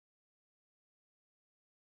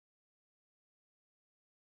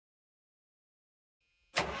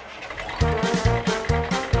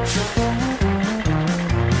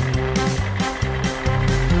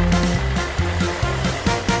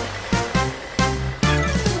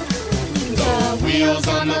wheels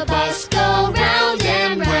on the bus go round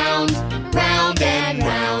and round, round and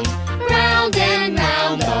round, round and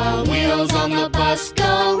round. The wheels on the bus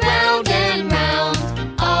go round and round,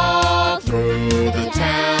 all through the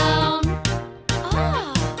town.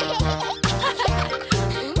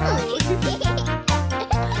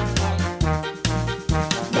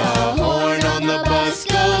 The horn on the bus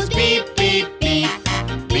goes beep, beep, beep,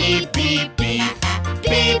 beep, beep, beep,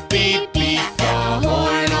 beep, beep, beep. The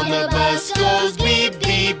horn on the bus goes beep,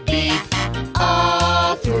 beep, beep,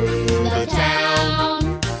 all through the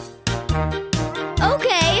town.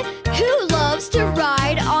 Okay, who loves to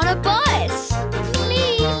ride on a bus?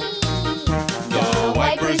 Me. The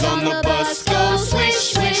wipers on the bus go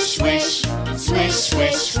swish, swish, swish, swish,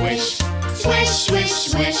 swish, swish, swish, swish,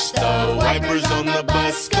 swish. The wipers on the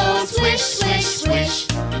bus go swish, swish, swish,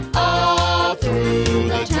 all through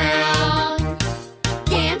the town.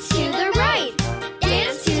 Dance to the right,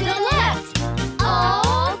 dance to the left,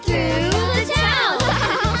 all through the town.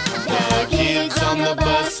 The kids on the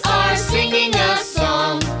bus are singing a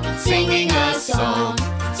song, singing a song,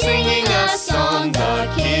 singing a song. The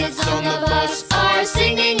kids on the bus are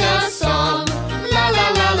singing a song. La la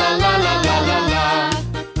la la la la la la la.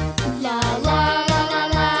 La la la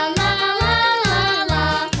la la la la la.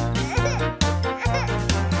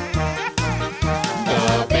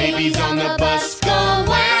 The babies on the bus go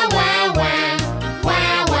wah wah wah,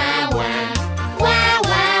 wah wah wah, wah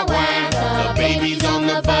wah wah. The babies on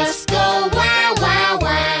the bus go wah wah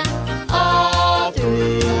wah, all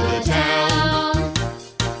through the town.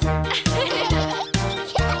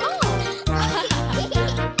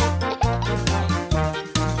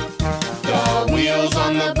 The wheels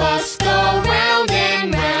on the bus go round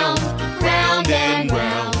and round, round and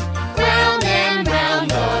round, round and round.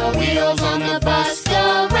 The wheels on the bus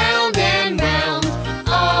go round and round,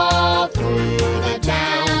 all through the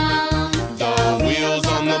town. The wheels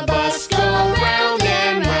on the bus go round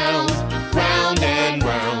and round, round and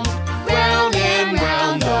round, round and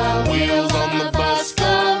round. The wheels on the bus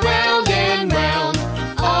go round and round,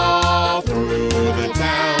 all through the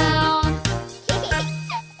town.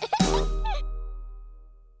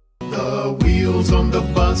 The wheels on the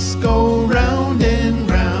bus go round and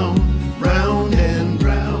round, round and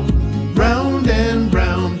round, round and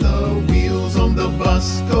round. The wheels on the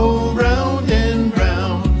bus go round and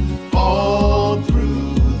round, all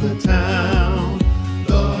through the town.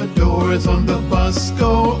 The doors on the bus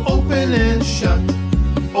go open and shut,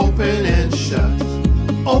 open and shut,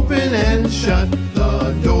 open and shut.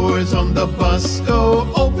 The doors on the bus go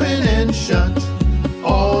open and shut,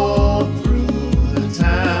 all through the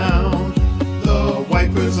town. The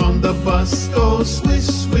wipers on the bus go swish,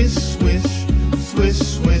 swish, swish, swish,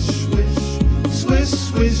 swish, swish, swish,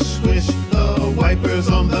 swish, swish. The wipers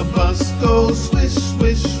on the bus go swish,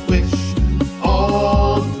 swish, swish,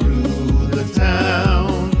 all through the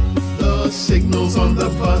town. The signals on the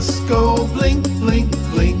bus go blink, blink,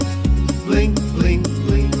 blink, blink, blink,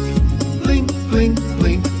 blink, blink, blink,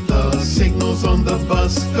 blink. The signals on the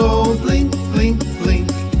bus go blink, blink, blink,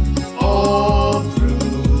 all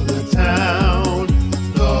through the town.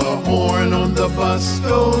 The horn on the bus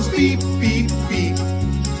goes beep, beep, beep,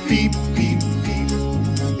 beep, beep, beep,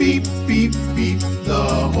 beep, beep, beep. The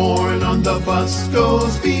horn on the bus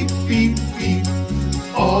goes beep, beep, beep,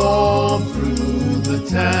 all through the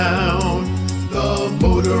town. The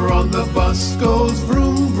motor on the bus goes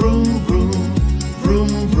vroom, vroom, vroom, vroom,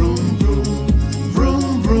 vroom, vroom,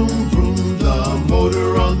 vroom, vroom, vroom. The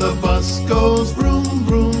motor on the bus goes vroom,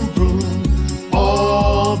 vroom, vroom,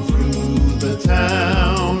 all through the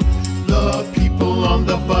town. The people on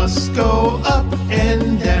the bus go up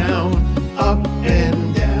and down, up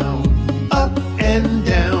and down, up and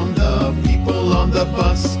down. The people on the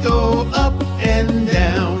bus go up and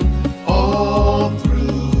down, all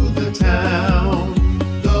through the town.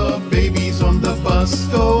 The babies on the bus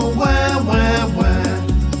go wah, wah, wah,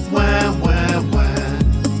 wah, wah, wah,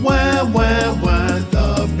 wah, wah, wah. The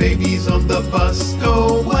babies on the bus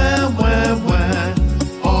go wah, wah, wah,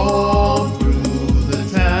 all through the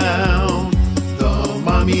town. The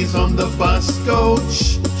mommies on the bus go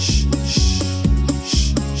shh, shh, shh,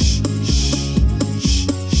 shh, shh, shh,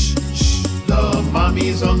 shh, shh. The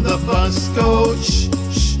mommies on the bus go shh,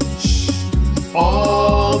 shh, shh,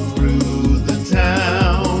 all through the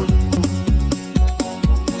town.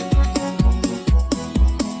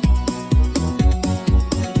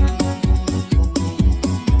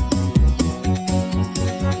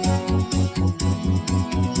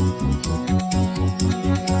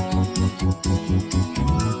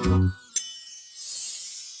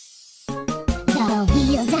 The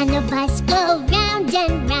wheels on the bus go round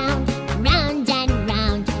and round, round and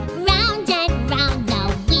round, round and round.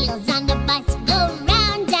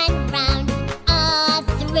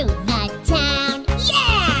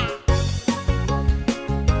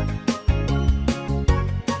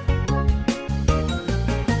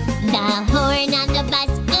 The horn on the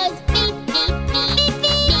bus goes beep, beep, beep,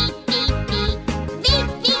 beep, beep, beep, beep,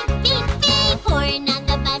 beep, beep, beep. Horn on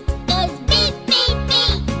the bus goes beep, beep,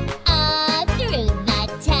 beep, all through the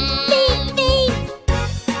town. Beep, beep,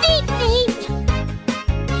 beep, beep, beep.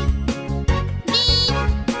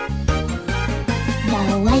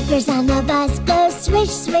 The wipers on the bus go swish,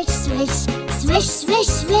 swish, swish, swish, swish,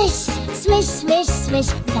 swish, swish, swish, swish.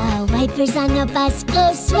 The wipers on the bus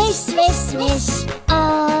go swish, swish, swish,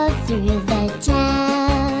 all through